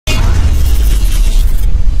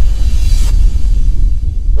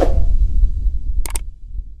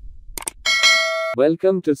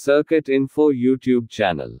Welcome to Circuit Info YouTube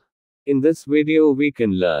channel. In this video we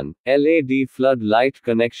can learn LED flood light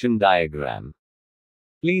connection diagram.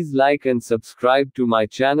 Please like and subscribe to my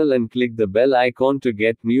channel and click the bell icon to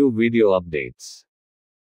get new video updates.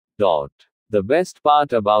 The best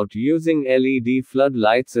part about using LED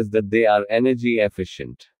floodlights is that they are energy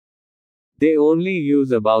efficient. They only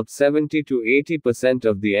use about 70 to 80%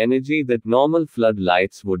 of the energy that normal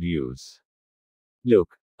floodlights would use.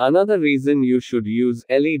 Look, another reason you should use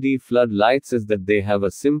LED floodlights is that they have a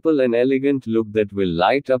simple and elegant look that will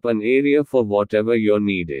light up an area for whatever your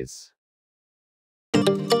need is.